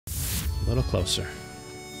A little closer.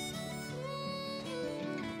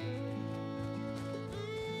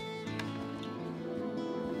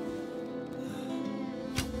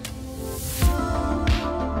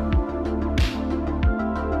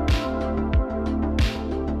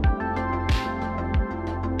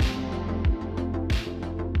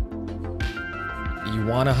 You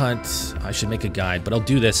want to hunt, I should make a guide, but I'll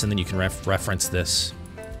do this and then you can reference this.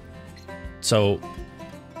 So,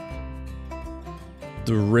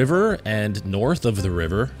 the river and north of the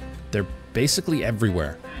river, they're basically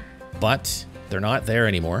everywhere, but they're not there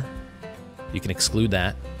anymore. You can exclude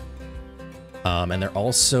that. And they're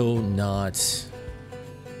also not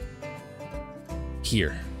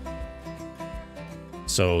here.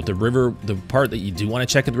 So the river, the part that you do want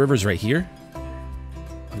to check at the river is right here.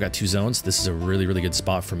 I've got 2 zones. This is a really, really good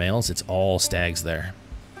spot for males. It's all stags there.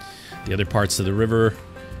 The other parts of the river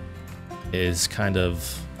is kind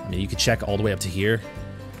of, I mean, you could check all the way up to here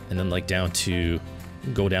and then like down to,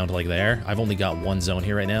 go down to like there. I've only got 1 zone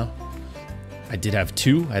here right now. I did have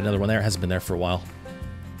 2. I had another one there. It hasn't been there for a while.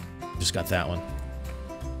 Just got that one.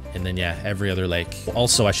 And then, yeah, every other lake.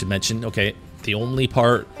 Also, I should mention, okay, the only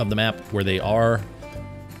part of the map where they are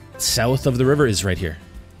south of the river is right here.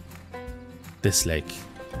 This lake.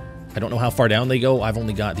 I don't know how far down they go. I've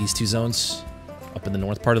only got these 2 zones up in the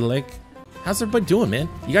north part of the lake. How's everybody doing, man?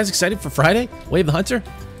 You guys excited for Friday? Way of the Hunter?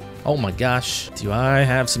 Oh my gosh. Do I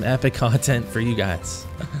have some epic content for you guys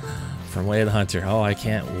from Way of the Hunter? Oh, I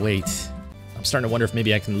can't wait. I'm starting to wonder if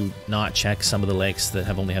maybe I can not check some of the lakes that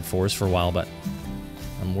have only had 4s for a while, but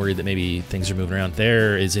I'm worried that maybe things are moving around.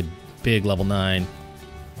 There is a big level 9.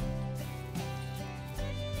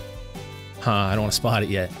 Huh, I don't want to spot it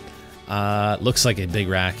yet. Looks like a big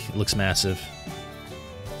rack. It looks massive.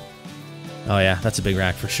 Oh yeah, that's a big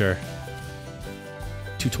rack for sure.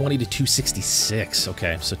 220 to 266.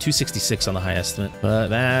 Okay, so 266 on the high estimate. But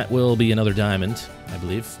that will be another diamond, I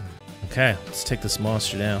believe. Okay, let's take this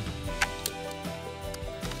monster down.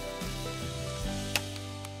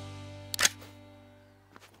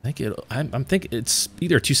 I'm thinking it's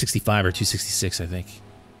either 265 or 266, I think.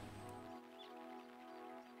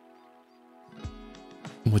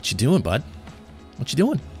 What you doing, bud? What you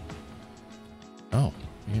doing? Oh,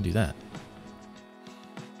 you're gonna do that.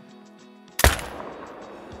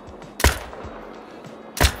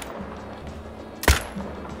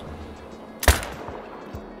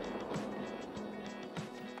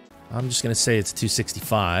 I'm just gonna say it's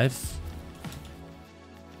 265.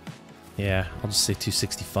 Yeah, I'll just say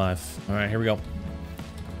 265. All right, here we go.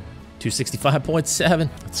 265.7.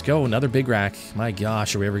 Let's go, another big rack. My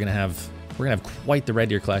gosh, are we ever gonna have... We're gonna have quite the red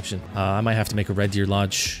deer collection. I might have to make a red deer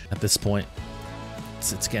lodge at this point.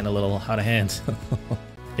 It's getting a little out of hand.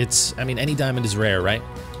 I mean, any diamond is rare, right?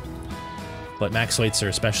 But max weights are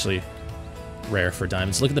especially rare for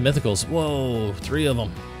diamonds. Look at the mythicals. Whoa, 3 of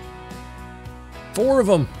them. 4 of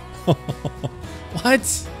them. What?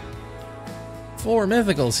 4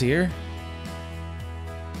 mythicals here.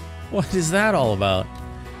 What is that all about?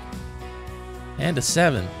 And a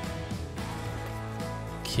 7.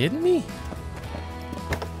 Kidding me?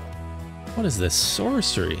 What is this?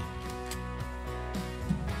 Sorcery.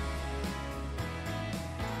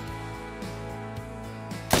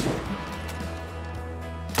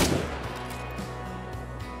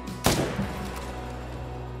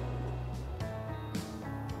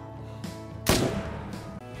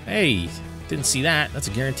 Hey, didn't see that. That's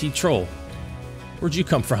a guaranteed troll. Where'd you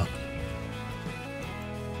come from?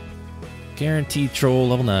 Guaranteed troll,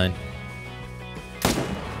 level 9.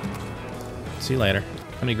 See you later.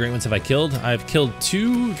 How many great ones have I killed? I've killed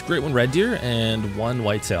 2 great one red deer and 1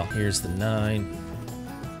 whitetail. Here's the 9.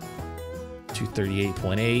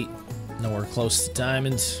 238.8. Nowhere close to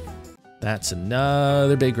diamonds. That's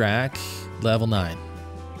another big rack. Level 9.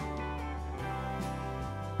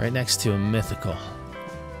 Right next to a mythical.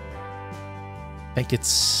 I think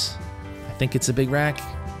it's a big rack.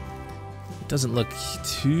 It doesn't look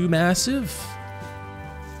too massive.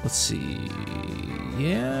 Let's see.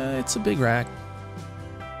 Yeah, it's a big rack.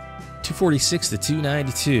 246 to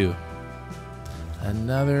 292.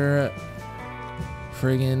 Another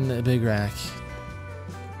friggin' big rack.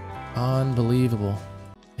 Unbelievable.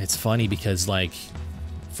 It's funny because, like,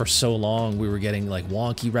 for so long we were getting like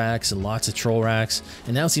wonky racks and lots of troll racks,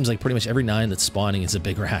 and now it seems like pretty much every 9 that's spawning is a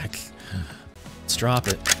big rack. Let's drop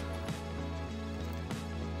it.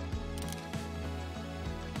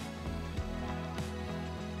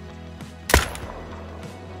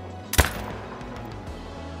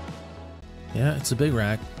 Yeah, it's a big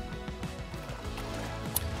rack.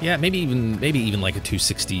 Yeah, maybe even like a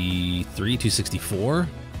 263, 264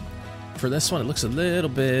 for this one. It looks a little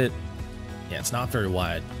bit, yeah, it's not very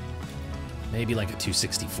wide. Maybe like a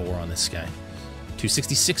 264 on this guy.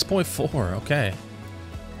 266.4, okay.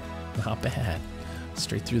 Not bad.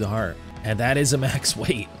 Straight through the heart. And that is a max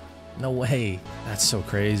weight. No way. That's so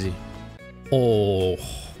crazy. Oh,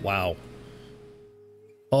 wow.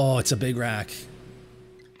 Oh, it's a big rack.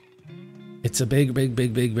 It's a big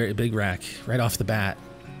rack right off the bat.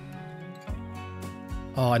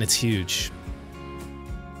 Oh, and it's huge.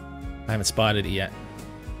 I haven't spotted it yet,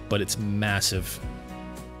 but it's massive.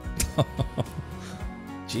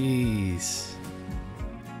 Jeez.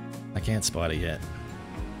 I can't spot it yet.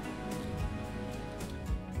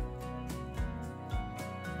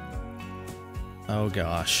 Oh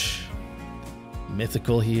gosh.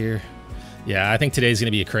 Mythical here. Yeah, I think today's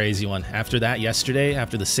gonna be a crazy one. After that yesterday,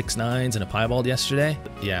 after the 6.9s and a piebald yesterday,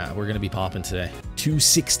 yeah, we're gonna be popping today.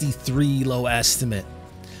 263 low estimate.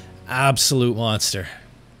 Absolute monster.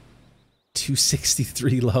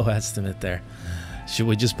 263 low estimate there. Should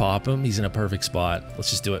we just pop him? He's in a perfect spot. Let's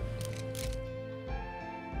just do it.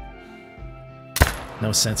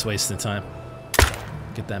 No sense wasting time.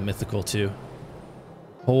 Get that mythical too.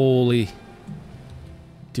 Holy.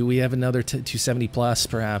 Do we have another 270 plus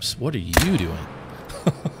perhaps? What are you doing?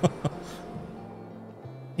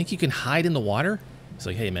 Think you can hide in the water? It's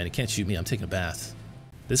like, hey man, you can't shoot me. I'm taking a bath.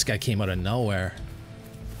 This guy came out of nowhere.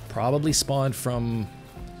 Probably spawned from...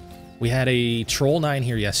 We had a troll 9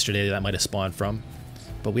 here yesterday that might have spawned from.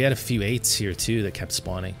 But we had a few 8s here too that kept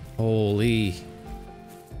spawning. Holy.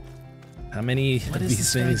 How many of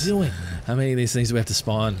these things doing? How many of these things do we have to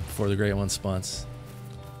spawn before the great one spawns?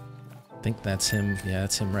 I think that's him. Yeah,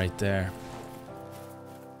 that's him right there.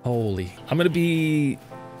 Holy. I'm gonna be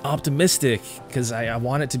optimistic because I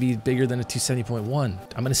want it to be bigger than a 270.1.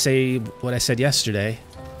 I'm gonna say what I said yesterday.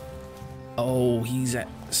 Oh, he's at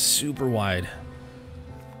super wide.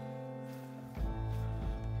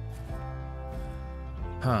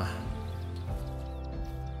 Huh.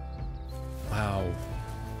 Wow.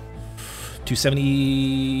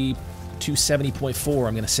 270.4.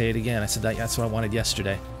 I'm gonna say it again. I said that's what I wanted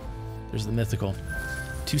yesterday. There's the mythical.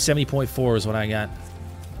 270.4 is what I got.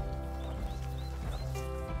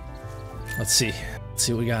 Let's see. Let's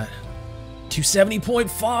see what we got.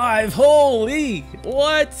 270.5. Holy!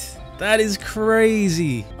 What? That is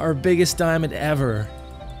crazy. Our biggest diamond ever.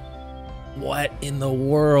 What in the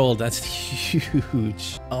world? That's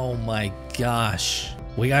huge. Oh my gosh.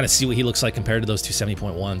 We gotta see what he looks like compared to those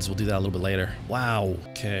 270.1s. We'll do that a little bit later. Wow.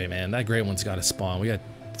 Okay, man. That great one's gotta spawn. We got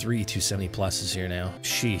 3 270 pluses here now.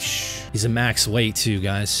 Sheesh. He's a max weight too,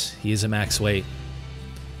 guys. He is a max weight.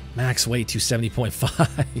 Max weight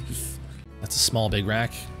 270.5. That's a small big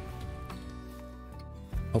rack.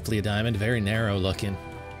 Hopefully a diamond. Very narrow looking.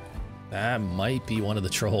 That might be one of the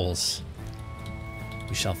trolls.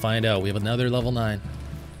 We shall find out. We have another level 9.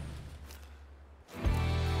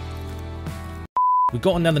 We've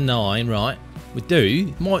got another 9, right? We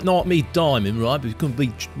do. Might not be diamond, right? But it could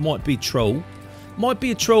be, might be troll. Might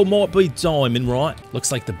be a troll, might be diamond, right?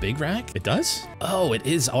 Looks like the big rack. It does? Oh, it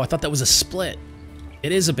is. Oh, I thought that was a split.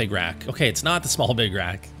 It is a big rack. Okay, it's not the small big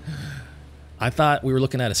rack. I thought we were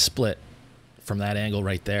looking at a split from that angle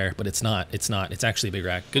right there, but it's not. It's not. It's actually a big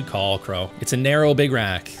rack. Good call, Crow. It's a narrow big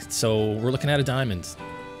rack, so we're looking at a diamond.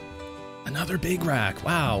 Another big rack.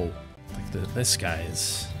 Wow. Like this guy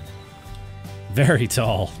is very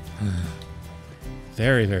tall.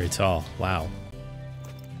 Very, very tall. Wow.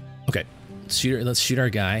 Okay. Let's shoot our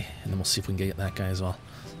guy, and then we'll see if we can get that guy as well.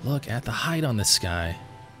 Look at the height on this guy.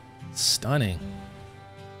 Stunning.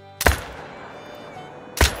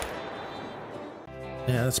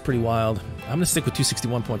 Yeah, that's pretty wild. I'm gonna stick with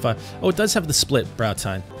 261.5. Oh, it does have the split brow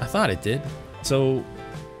tine. I thought it did. So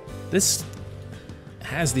this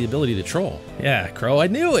has the ability to troll. Yeah, Crow, I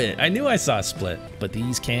knew it. I knew I saw a split. But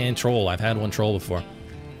these can troll. I've had one troll before.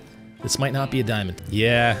 This might not be a diamond.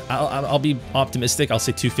 Yeah, I'll be optimistic. I'll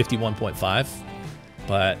say 251.5.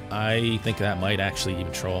 But I think that might actually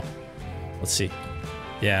even troll. Let's see.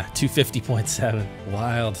 Yeah, 250.7.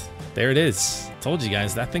 Wild. There it is. Told you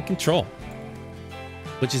guys, that thing can troll.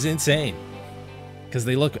 Which is insane. Because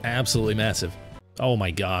they look absolutely massive. Oh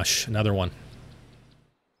my gosh, another one.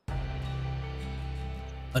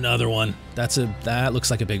 Another one. That looks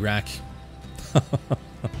like a big rack.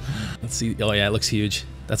 Let's see. Oh yeah, it looks huge.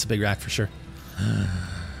 That's a big rack for sure.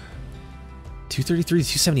 233 to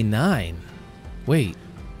 279. Wait,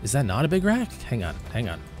 is that not a big rack? Hang on, hang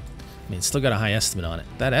on. I mean, it's still got a high estimate on it.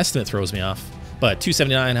 That estimate throws me off. But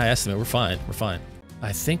 279 high estimate, we're fine. We're fine.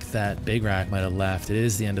 I think that big rack might have left. It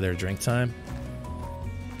is the end of their drink time.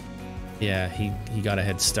 Yeah, he got a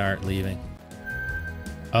head start leaving.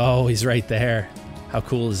 Oh, he's right there. How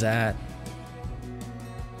cool is that?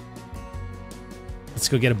 Let's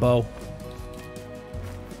go get a bow.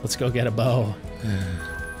 Let's go get a bow.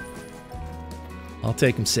 I'll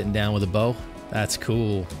take him sitting down with a bow. That's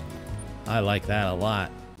cool. I like that a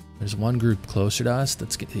lot. There's one group closer to us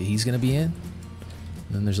he's gonna be in. And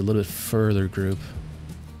then there's a little bit further group.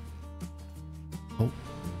 Oh,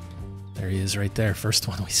 there he is right there. First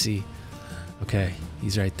one we see. Okay,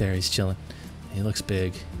 he's right there. He's chilling. He looks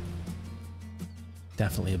big.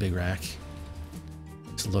 Definitely a big rack.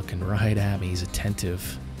 He's looking right at me. He's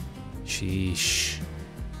attentive. Sheesh.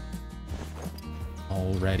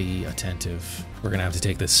 Already attentive. We're gonna have to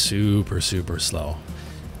take this super, super slow.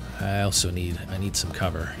 I need some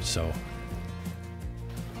cover, so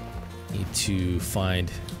need to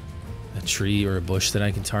find a tree or a bush that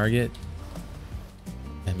I can target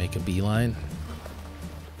and make a beeline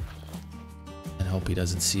and hope he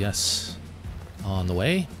doesn't see us on the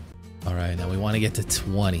way. All right, now we want to get to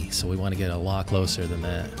 20, so we want to get a lot closer than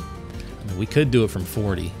that. I mean, we could do it from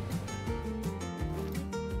 40.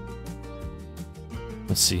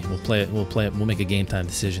 Let's see. We'll play it. We'll make a game time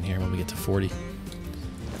decision here when we get to 40.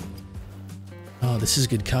 Oh, this is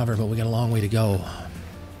good cover, but we got a long way to go.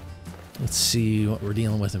 Let's see what we're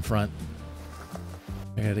dealing with in front.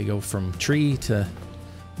 I gotta go from tree to...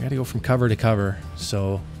 I gotta go from cover to cover,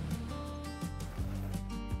 so...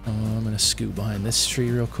 I'm gonna scoot behind this tree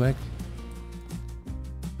real quick.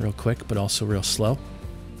 Real quick, but also real slow.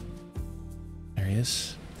 There he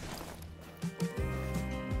is.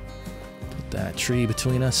 Put that tree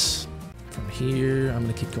between us. From here, I'm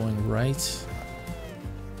gonna keep going right.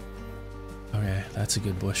 Okay, that's a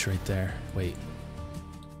good bush right there. Wait.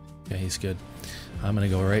 Okay, he's good. I'm gonna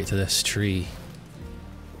go right to this tree.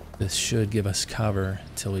 This should give us cover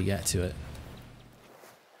until we get to it.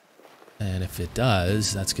 And if it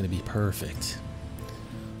does, that's gonna be perfect.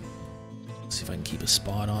 Let's see if I can keep a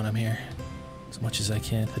spot on him here. As much as I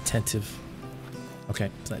can. Attentive.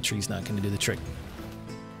 Okay, so that tree's not gonna do the trick.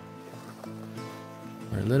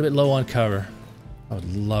 We're a little bit low on cover. I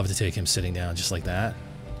would love to take him sitting down just like that.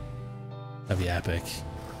 That'd be epic.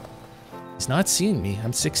 He's not seeing me.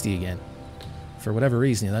 I'm 60 again. For whatever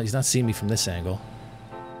reason, he's not seeing me from this angle.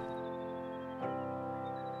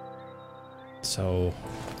 So,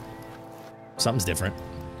 something's different.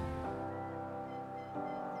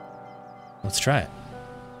 Let's try it.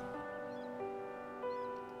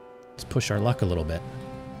 Let's push our luck a little bit.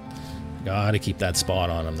 Gotta keep that spot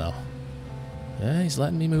on him, though. Yeah, he's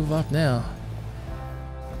letting me move up now.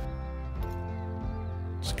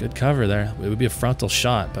 It's good cover there. It would be a frontal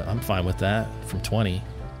shot, but I'm fine with that from 20.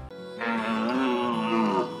 There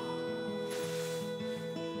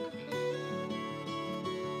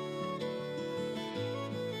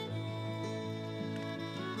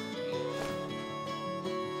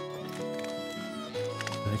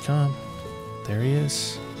they come. There he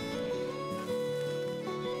is.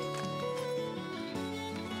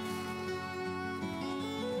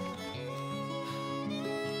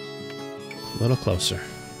 A little closer.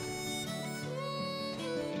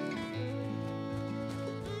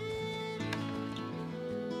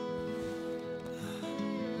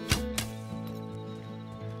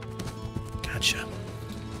 Gotcha.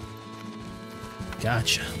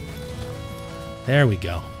 Gotcha. There we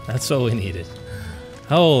go. That's what we needed.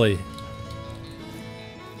 Holy.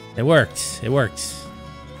 It worked. It worked.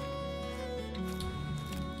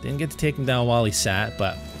 Didn't get to take him down while he sat,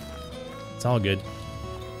 but it's all good.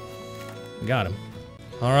 We got him.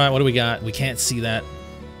 All right, what do we got? We can't see that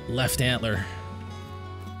left antler.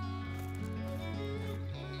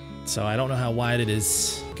 So I don't know how wide it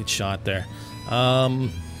is. Good shot there.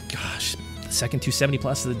 Gosh, the second 270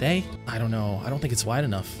 plus of the day? I don't know. I don't think it's wide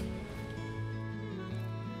enough.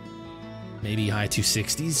 Maybe high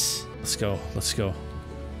 260s? Let's go. Let's go.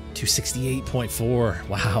 268.4.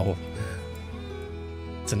 Wow.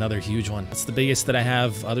 It's another huge one. That's the biggest that I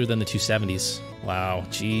have other than the 270s. Wow,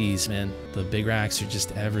 jeez, man. The big racks are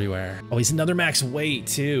just everywhere. Oh, he's another max weight,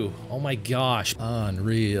 too. Oh my gosh.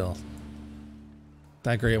 Unreal.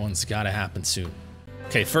 That great one's gotta happen soon.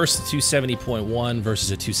 Okay, first a 270.1 versus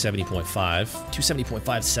a 270.5.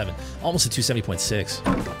 270.57. Almost a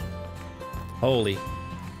 270.6. Holy.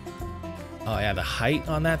 Oh yeah, the height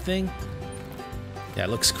on that thing? Yeah, it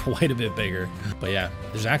looks quite a bit bigger. But yeah,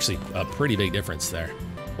 there's actually a pretty big difference there.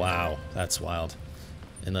 Wow, that's wild.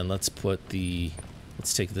 And then let's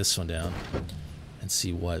take this one down and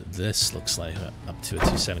see what this looks like up to a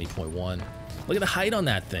 270.1. Look at the height on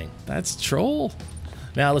that thing. That's troll.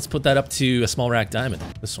 Now let's put that up to a small rack diamond.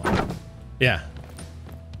 This one. Yeah.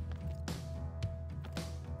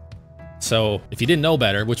 So if you didn't know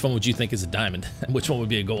better, which one would you think is a diamond? And which one would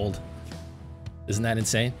be a gold? Isn't that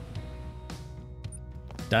insane?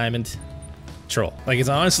 Diamond, natural. Like, it's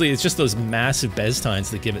honestly, it's just those massive bez tines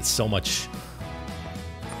that give it so much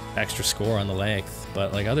extra score on the length.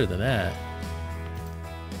 But like, other than that,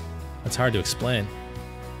 it's hard to explain.